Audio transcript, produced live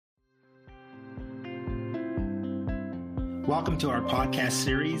Welcome to our podcast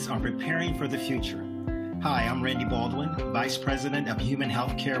series on preparing for the future. Hi, I'm Randy Baldwin, Vice President of Human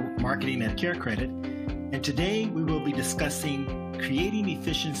Healthcare Marketing at CareCredit, and today we will be discussing creating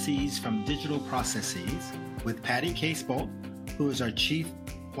efficiencies from digital processes with Patty Casebolt, who is our Chief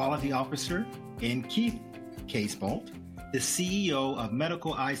Quality Officer, and Keith Casebolt, the CEO of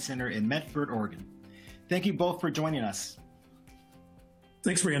Medical Eye Center in Medford, Oregon. Thank you both for joining us.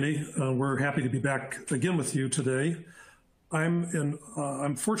 Thanks, Randy. We're happy to be back again with you today.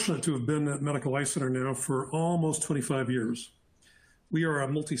 I'm fortunate to have been at Medical Eye Center now for almost 25 years. We are a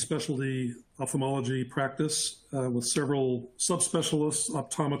multi-specialty ophthalmology practice with several subspecialists,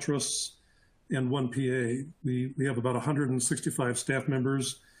 optometrists, and one PA. We have about 165 staff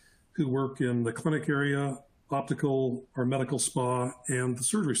members who work in the clinic area, optical, our medical spa, and the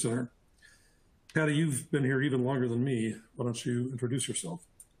surgery center. Patty, you've been here even longer than me. Why don't you introduce yourself?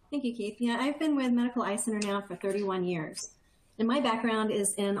 Thank you, Keith. Yeah, I've been with Medical Eye Center now for 31 years. And my background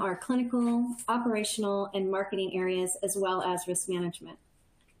is in our clinical, operational, and marketing areas, as well as risk management.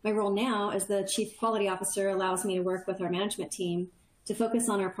 My role now as the Chief Quality Officer allows me to work with our management team to focus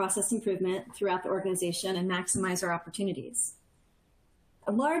on our process improvement throughout the organization and maximize our opportunities.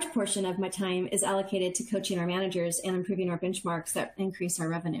 A large portion of my time is allocated to coaching our managers and improving our benchmarks that increase our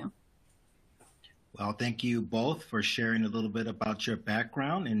revenue. Well, thank you both for sharing a little bit about your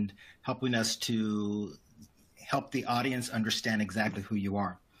background and helping us to help the audience understand exactly who you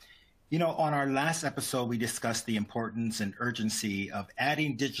are. You know, on our last episode, we discussed the importance and urgency of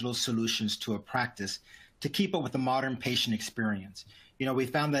adding digital solutions to a practice to keep up with the modern patient experience. You know, we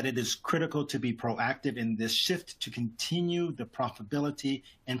found that it is critical to be proactive in this shift to continue the profitability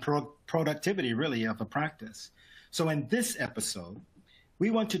and productivity, really, of a practice. So in this episode,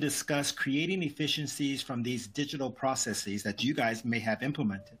 we want to discuss creating efficiencies from these digital processes that you guys may have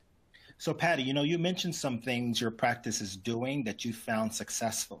implemented. So Patty, you know, you mentioned some things your practice is doing that you found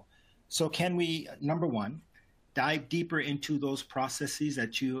successful. So can we, number one, dive deeper into those processes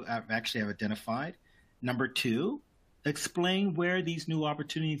that you have identified? Number two, explain where these new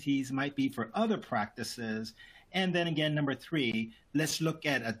opportunities might be for other practices. And then again, number three, let's look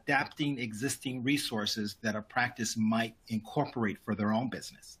at adapting existing resources that a practice might incorporate for their own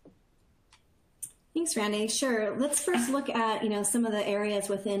business. Thanks, Randy. Sure. Let's first look at, some of the areas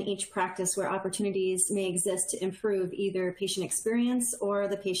within each practice where opportunities may exist to improve either patient experience or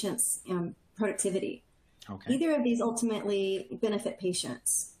the patient's productivity. Okay. Either of these ultimately benefit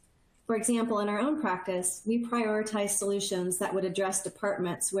patients. For example, in our own practice, we prioritize solutions that would address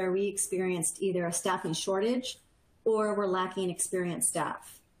departments where we experienced either a staffing shortage or were lacking experienced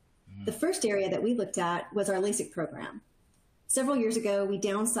staff. The first area that we looked at was our LASIK program. Several years ago, we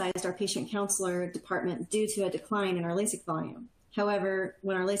downsized our patient counselor department due to a decline in our LASIK volume. However,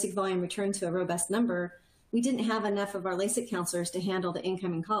 when our LASIK volume returned to a robust number, we didn't have enough of our LASIK counselors to handle the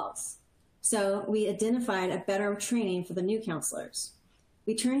incoming calls. So we identified a better training for the new counselors.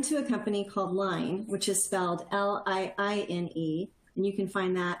 We turned to a company called Line, which is spelled L-I-I-N-E, and you can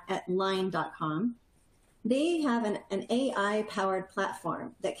find that at line.com. They have an AI-powered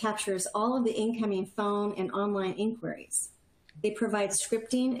platform that captures all of the incoming phone and online inquiries. They provide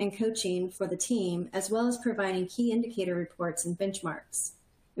scripting and coaching for the team, as well as providing key indicator reports and benchmarks.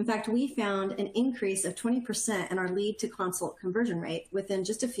 In fact, we found an increase of 20% in our lead to consult conversion rate within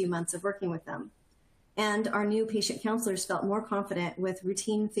just a few months of working with them. And our new patient counselors felt more confident with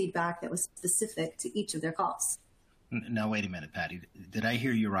routine feedback that was specific to each of their calls. Now, wait a minute, Patty. Did I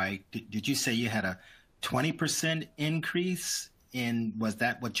hear you right? Did you say you had a 20% increase in, was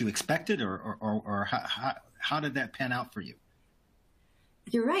that what you expected, or how did that pan out for you?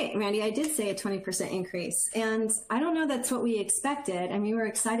 You're right, Randy. I did say a 20% increase. And I don't know that's what we expected. I mean, we were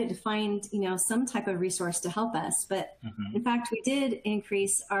excited to find, some type of resource to help us. But in fact, we did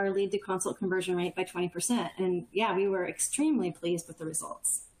increase our lead to consult conversion rate by 20%. And yeah, we were extremely pleased with the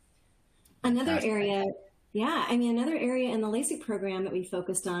results. Another area in the LASIK program that we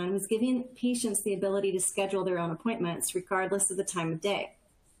focused on was giving patients the ability to schedule their own appointments regardless of the time of day.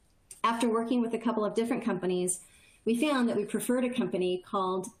 After working with a couple of different companies, we found that we preferred a company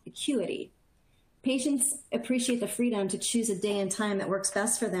called Acuity. Patients appreciate the freedom to choose a day and time that works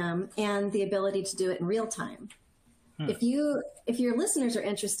best for them and the ability to do it in real time. If your listeners are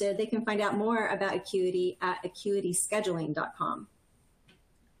interested, they can find out more about Acuity at acuityscheduling.com.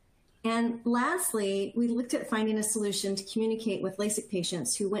 And lastly, we looked at finding a solution to communicate with LASIK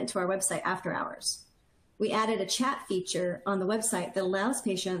patients who went to our website after hours. We added a chat feature on the website that allows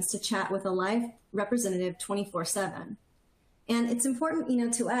patients to chat with a live representative 24/7. And it's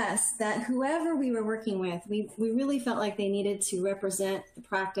important, to us that whoever we were working with, we really felt like they needed to represent the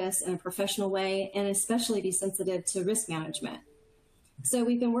practice in a professional way and especially be sensitive to risk management. So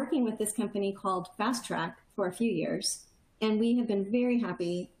we've been working with this company called Fast Track for a few years, and we have been very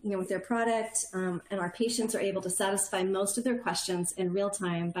happy, with their product, and our patients are able to satisfy most of their questions in real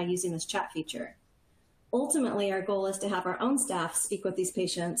time by using this chat feature. Ultimately, our goal is to have our own staff speak with these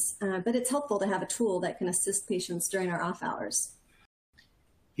patients, but it's helpful to have a tool that can assist patients during our off hours.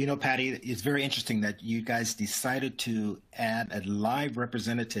 Patty, it's very interesting that you guys decided to add a live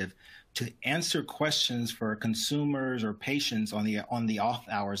representative to answer questions for consumers or patients on the off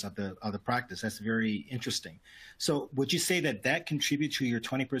hours of the practice. That's very interesting. So would you say that contributes to your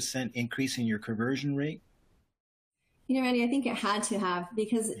 20% increase in your conversion rate? Randy, I think it had to have,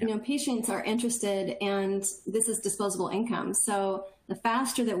 because, patients are interested and this is disposable income. So the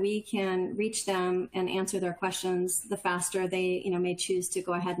faster that we can reach them and answer their questions, the faster they, may choose to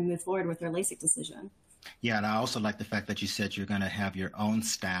go ahead and move forward with their LASIK decision. Yeah, and I also like the fact that you said you're going to have your own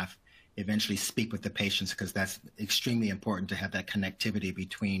staff eventually speak with the patients, because that's extremely important to have that connectivity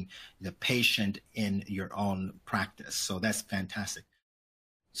between the patient in your own practice. So that's fantastic.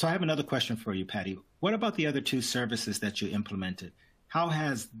 So I have another question for you, Patty. What about the other two services that you implemented? How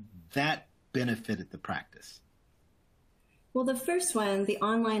has that benefited the practice? Well, the first one, the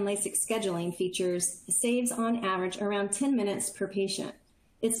online LASIK scheduling features, saves on average around 10 minutes per patient.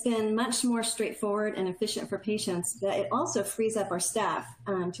 It's been much more straightforward and efficient for patients, but it also frees up our staff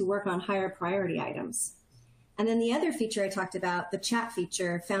to work on higher priority items. And then the other feature I talked about, the chat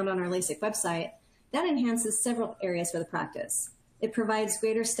feature found on our LASIK website, that enhances several areas for the practice. It provides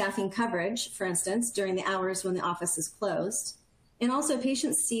greater staffing coverage, for instance, during the hours when the office is closed. And also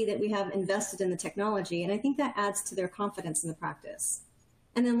patients see that we have invested in the technology, and I think that adds to their confidence in the practice.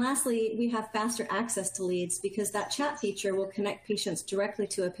 And then lastly, we have faster access to leads because that chat feature will connect patients directly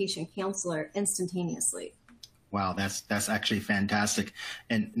to a patient counselor instantaneously. Wow, that's actually fantastic.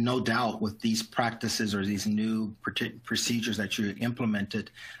 And no doubt with these practices or these new procedures that you implemented,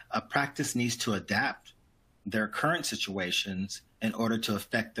 a practice needs to adapt their current situations in order to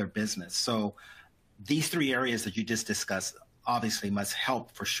affect their business. So these three areas that you just discussed obviously must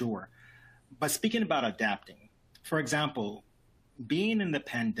help for sure. But speaking about adapting, for example, being in the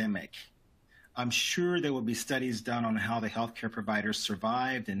pandemic, I'm sure there will be studies done on how the healthcare providers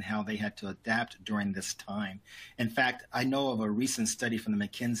survived and how they had to adapt during this time. In fact, I know of a recent study from the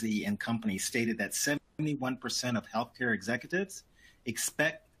McKinsey and Company stated that 71% of healthcare executives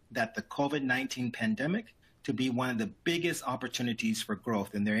expect that the COVID-19 pandemic to be one of the biggest opportunities for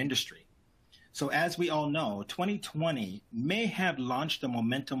growth in their industry. So as we all know, 2020 may have launched the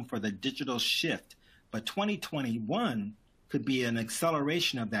momentum for the digital shift, but 2021 could be an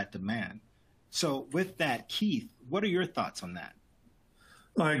acceleration of that demand. So with that, Keith, what are your thoughts on that?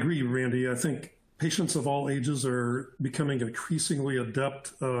 I agree, Randy. I think patients of all ages are becoming increasingly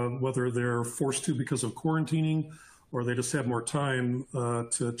adept, whether they're forced to because of quarantining or they just have more time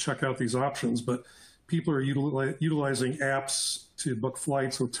to check out these options. But people are utilizing apps to book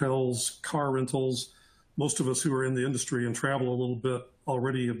flights, hotels, car rentals. Most of us who are in the industry and travel a little bit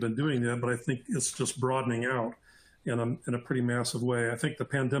already have been doing that, but I think it's just broadening out in a pretty massive way. I think the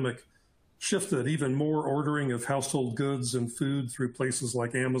pandemic shifted even more ordering of household goods and food through places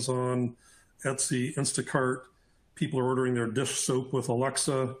like Amazon, Etsy, Instacart. People are ordering their dish soap with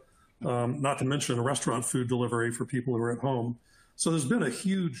Alexa, not to mention restaurant food delivery for people who are at home. So there's been a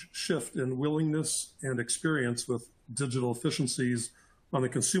huge shift in willingness and experience with digital efficiencies on the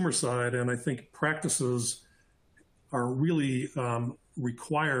consumer side, and I think practices are really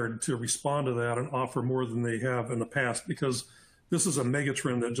required to respond to that and offer more than they have in the past, because this is a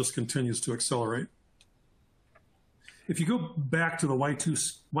megatrend that just continues to accelerate. If you go back to the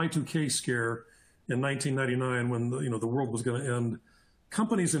Y2K scare in 1999, when the world was going to end,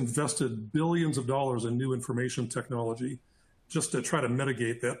 companies invested billions of dollars in new information technology just to try to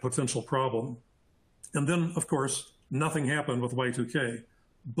mitigate that potential problem. And then, of course, nothing happened with Y2K.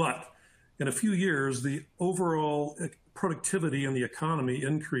 But in a few years, the overall productivity in the economy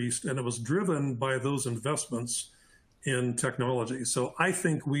increased, and it was driven by those investments in technology. So I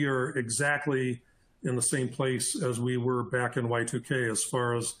think we are exactly in the same place as we were back in Y2K as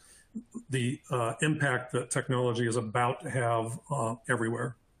far as the impact that technology is about to have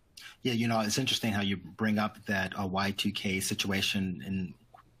everywhere. Yeah, it's interesting how you bring up that Y2K situation, and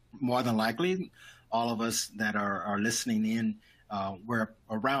more than likely, all of us that are listening in were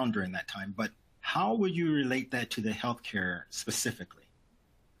around during that time. But how would you relate that to the healthcare specifically?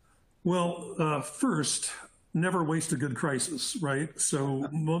 Well, first, never waste a good crisis, right? So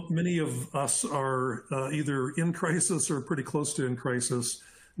many of us are either in crisis or pretty close to in crisis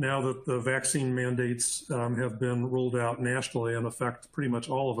now that the vaccine mandates have been rolled out nationally and affect pretty much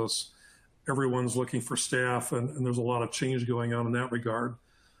all of us. Everyone's looking for staff, and there's a lot of change going on in that regard.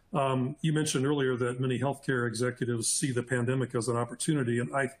 You mentioned earlier that many healthcare executives see the pandemic as an opportunity,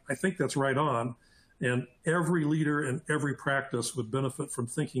 and I think that's right on. And every leader and every practice would benefit from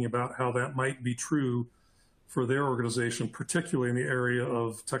thinking about how that might be true for their organization, particularly in the area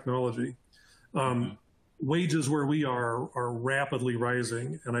of technology. Wages where we are rapidly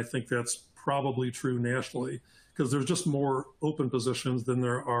rising, and I think that's probably true nationally because there's just more open positions than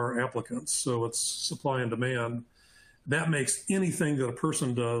there are applicants. So it's supply and demand. That makes anything that a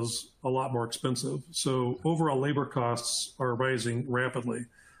person does a lot more expensive. So overall labor costs are rising rapidly.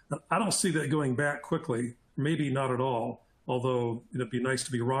 I don't see that going back quickly, maybe not at all, although it'd be nice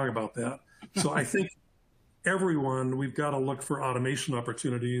to be wrong about that. So I think we've got to look for automation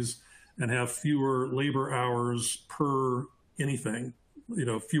opportunities and have fewer labor hours per anything,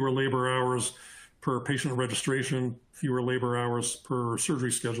 fewer labor hours per patient registration, fewer labor hours per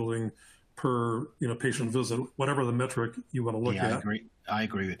surgery scheduling, per patient visit, whatever the metric you want to look at. I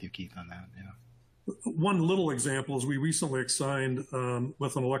agree with you, Keith, on that. Yeah. One little example is we recently signed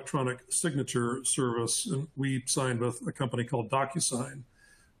with an electronic signature service, and we signed with a company called DocuSign.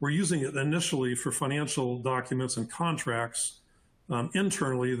 We're using it initially for financial documents and contracts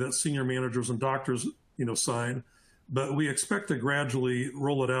internally that senior managers and doctors sign, but we expect to gradually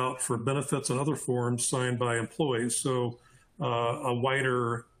roll it out for benefits and other forms signed by employees. So a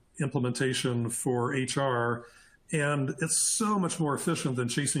wider implementation for HR, and it's so much more efficient than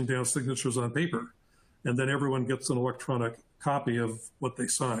chasing down signatures on paper. And then everyone gets an electronic copy of what they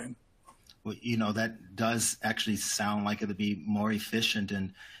sign. Well, that does actually sound like it'll be more efficient,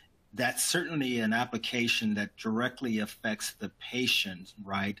 and that's certainly an application that directly affects the patient,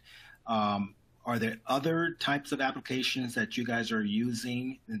 right? Are there other types of applications that you guys are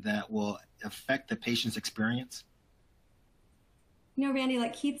using that will affect the patient's experience? Randy,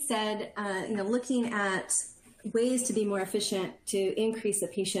 like Keith said, looking at ways to be more efficient to increase the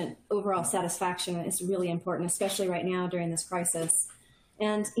patient overall satisfaction is really important, especially right now during this crisis.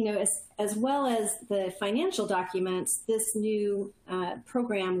 And, as well as the financial documents, this new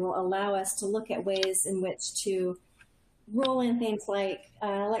program will allow us to look at ways in which to roll in things like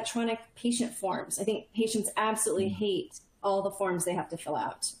electronic patient forms. I think patients absolutely hate all the forms they have to fill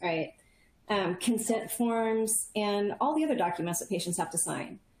out, right? Consent forms and all the other documents that patients have to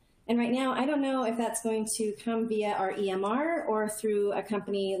sign. And right now, I don't know if that's going to come via our EMR or through a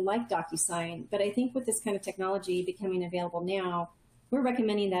company like DocuSign, but I think with this kind of technology becoming available now, we're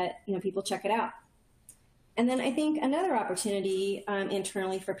recommending that people check it out. And then I think another opportunity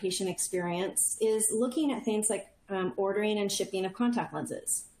internally for patient experience is looking at things like ordering and shipping of contact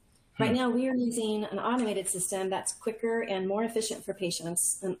lenses. Right now, we are using an automated system that's quicker and more efficient for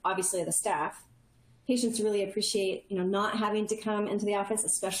patients and obviously the staff. Patients really appreciate, not having to come into the office,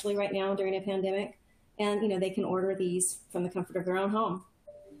 especially right now during a pandemic. And, they can order these from the comfort of their own home.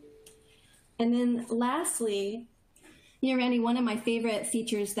 And then lastly, Randy, one of my favorite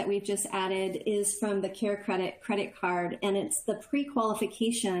features that we've just added is from the CareCredit credit card, and it's the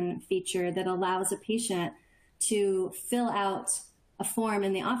pre-qualification feature that allows a patient to fill out a form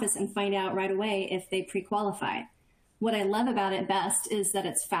in the office and find out right away if they pre-qualify. What I love about it best is that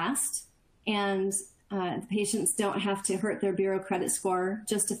it's fast, and the patients don't have to hurt their bureau credit score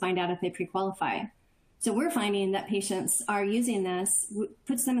just to find out if they pre-qualify. So we're finding that patients are using this,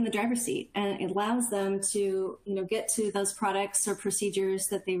 puts them in the driver's seat, and it allows them to, get to those products or procedures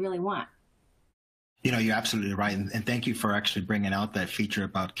that they really want. You're absolutely right. And thank you for actually bringing out that feature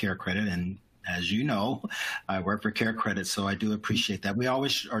about CareCredit. And as you know, I work for CareCredit, so I do appreciate that. We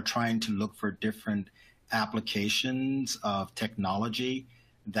always are trying to look for different applications of technology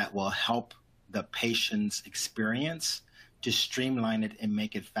that will help the patient's experience to streamline it and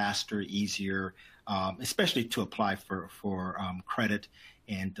make it faster, easier, especially to apply for credit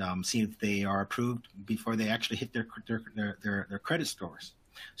and see if they are approved before they actually hit their credit scores.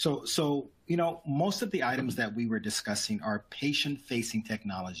 So most of the items that we were discussing are patient-facing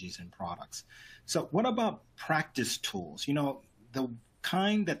technologies and products. So what about practice tools? The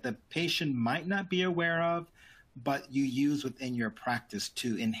kind that the patient might not be aware of, but you use within your practice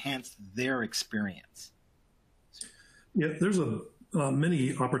to enhance their experience. Yeah, there's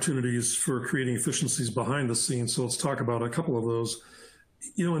many opportunities for creating efficiencies behind the scenes. So let's talk about a couple of those.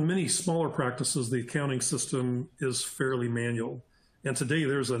 In many smaller practices, the accounting system is fairly manual. And today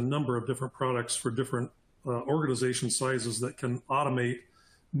there's a number of different products for different organization sizes that can automate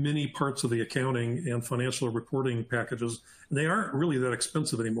many parts of the accounting and financial reporting packages. And they aren't really that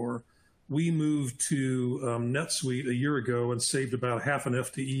expensive anymore. We moved to NetSuite a year ago and saved about half an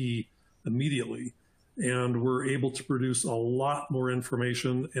FTE immediately. And we're able to produce a lot more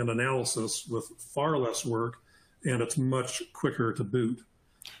information and analysis with far less work, and it's much quicker to boot.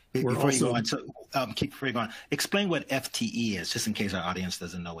 Before you go on, explain what FTE is, just in case our audience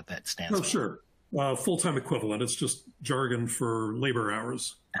doesn't know what that stands for. Sure. Full-time equivalent. It's just jargon for labor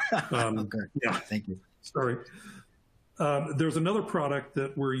hours. Okay. Yeah. Thank you. Sorry. There's another product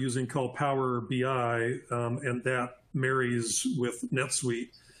that we're using called Power BI, and that marries with NetSuite.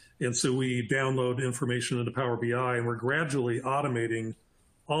 And so we download information into Power BI, and we're gradually automating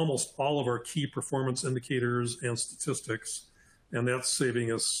almost all of our key performance indicators and statistics. And that's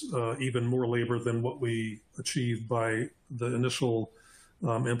saving us even more labor than what we achieved by the initial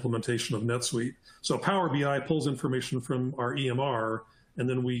implementation of NetSuite. So Power BI pulls information from our EMR, and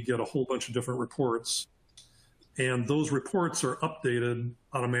then we get a whole bunch of different reports. And those reports are updated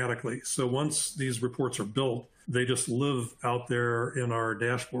automatically. So once these reports are built, they just live out there in our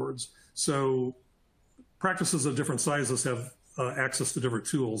dashboards. So practices of different sizes have access to different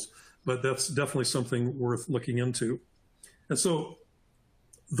tools, but that's definitely something worth looking into. And so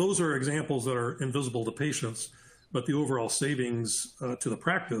those are examples that are invisible to patients, but the overall savings to the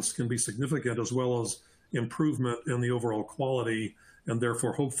practice can be significant, as well as improvement in the overall quality and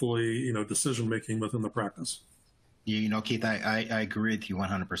therefore hopefully, decision-making within the practice. Keith, I agree with you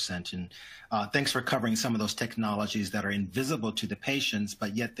 100%. And thanks for covering some of those technologies that are invisible to the patients,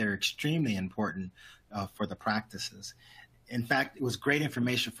 but yet they're extremely important for the practices. In fact, it was great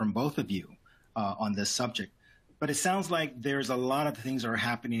information from both of you on this subject. But it sounds like there's a lot of things that are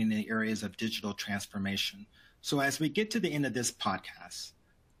happening in the areas of digital transformation. So as we get to the end of this podcast,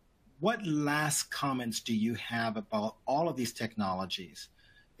 what last comments do you have about all of these technologies?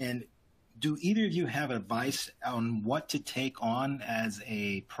 And do either of you have advice on what to take on as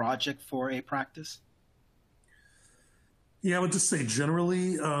a project for a practice? Yeah, I would just say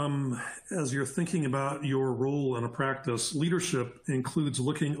generally, as you're thinking about your role in a practice, leadership includes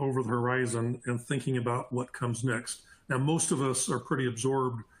looking over the horizon and thinking about what comes next. Now, most of us are pretty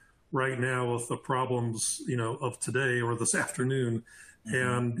absorbed right now with the problems, of today or this afternoon. Mm-hmm.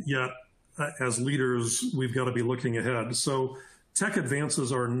 And yet, as leaders, we've got to be looking ahead. So tech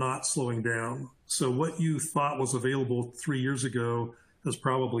advances are not slowing down. So what you thought was available 3 years ago has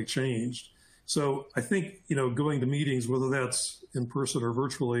probably changed. So I think, going to meetings, whether that's in person or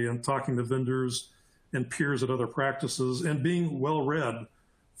virtually, and talking to vendors and peers at other practices and being well-read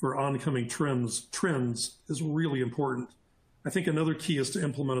for oncoming trends is really important. I think another key is to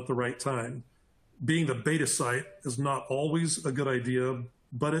implement at the right time. Being the beta site is not always a good idea,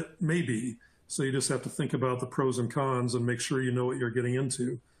 but it may be. So you just have to think about the pros and cons and make sure you know what you're getting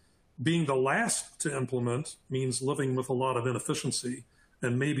into. Being the last to implement means living with a lot of inefficiency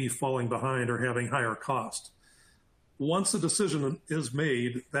and maybe falling behind or having higher cost. Once a decision is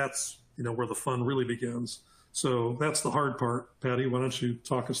made, that's where the fun really begins. So that's the hard part. Patty, why don't you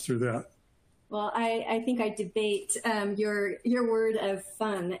talk us through that? Well, I think I debate your word of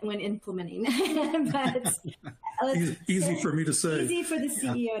fun when implementing, but easy for me to say. Easy for the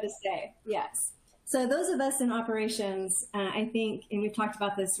CEO to say, yes. So those of us in operations, I think, and we've talked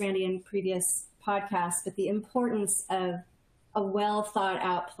about this, Randy, in previous podcasts, but the importance of a well thought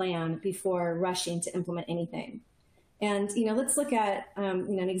out plan before rushing to implement anything. And, let's look at,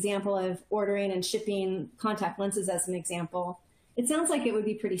 an example of ordering and shipping contact lenses as an example. It sounds like it would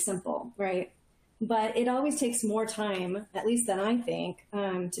be pretty simple, right? But it always takes more time, at least than I think,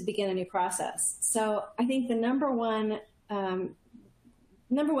 to begin a new process. So I think the number one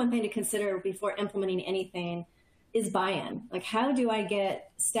thing to consider before implementing anything is buy-in. Like, how do I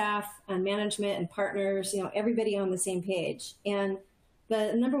get staff and management and partners, everybody on the same page? And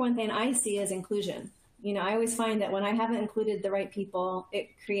the number one thing I see is inclusion. I always find that when I haven't included the right people, it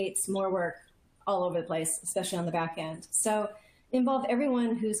creates more work all over the place, especially on the back end. So involve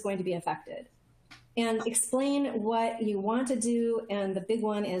everyone who's going to be affected and explain what you want to do. And the big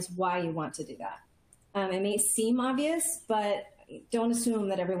one is why you want to do that. It may seem obvious, but don't assume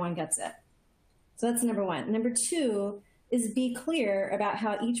that everyone gets it. So that's number one. Number two is be clear about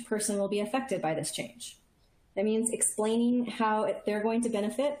how each person will be affected by this change. That means explaining how they're going to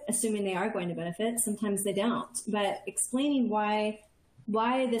benefit, assuming they are going to benefit. Sometimes they don't, but explaining why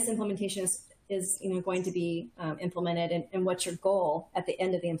this implementation is going to be implemented and what's your goal at the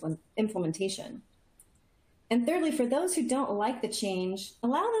end of the implementation. And thirdly, for those who don't like the change,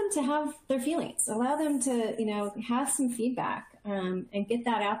 allow them to have their feelings. Allow them to, have some feedback and get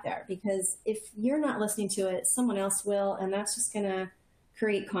that out there. Because if you're not listening to it, someone else will, and that's just going to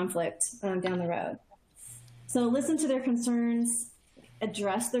create conflict down the road. So listen to their concerns,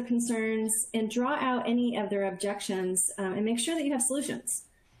 address their concerns, and draw out any of their objections, and make sure that you have solutions,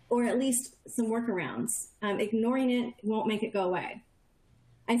 or at least some workarounds. Ignoring it won't make it go away.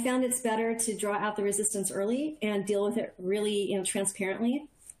 I found it's better to draw out the resistance early and deal with it really, transparently.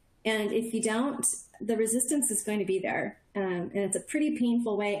 And if you don't, the resistance is going to be there. And it's a pretty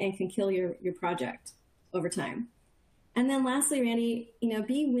painful way and can kill your project over time. And then lastly, Randy,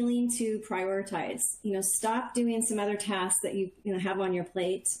 be willing to prioritize. Stop doing some other tasks that you have on your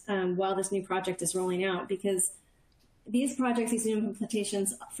plate while this new project is rolling out, because these projects, these new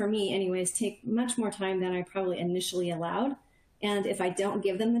implementations, for me anyways, take much more time than I probably initially allowed. And if I don't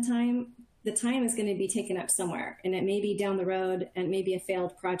give them the time is going to be taken up somewhere, and it may be down the road and maybe a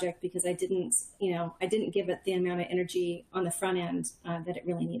failed project because I didn't give it the amount of energy on the front end that it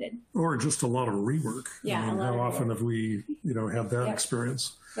really needed. Or just a lot of rework. Yeah. How often have we, had that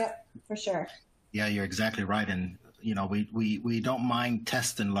experience? Yep, for sure. Yeah, you're exactly right. And, we don't mind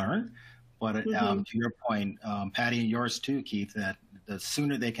test and learn, but to your point, Patty, and yours too, Keith, that the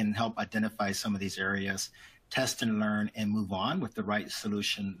sooner they can help identify some of these areas, test and learn, and move on with the right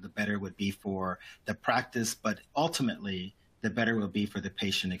solution, the better it would be for the practice, but ultimately, the better it will be for the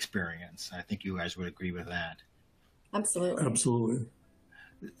patient experience. I think you guys would agree with that. Absolutely. Absolutely.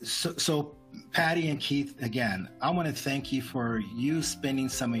 So Patty and Keith, again, I want to thank you for you spending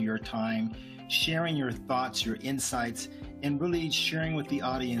some of your time sharing your thoughts, your insights, and really sharing with the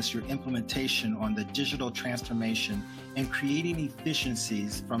audience your implementation on the digital transformation and creating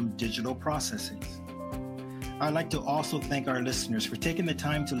efficiencies from digital processes. I'd like to also thank our listeners for taking the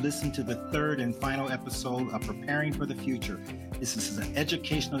time to listen to the third and final episode of Preparing for the Future. This is an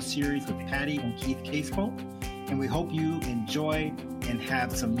educational series with Patty and Keith Casebolt, and we hope you enjoy and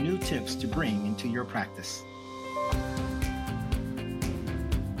have some new tips to bring into your practice.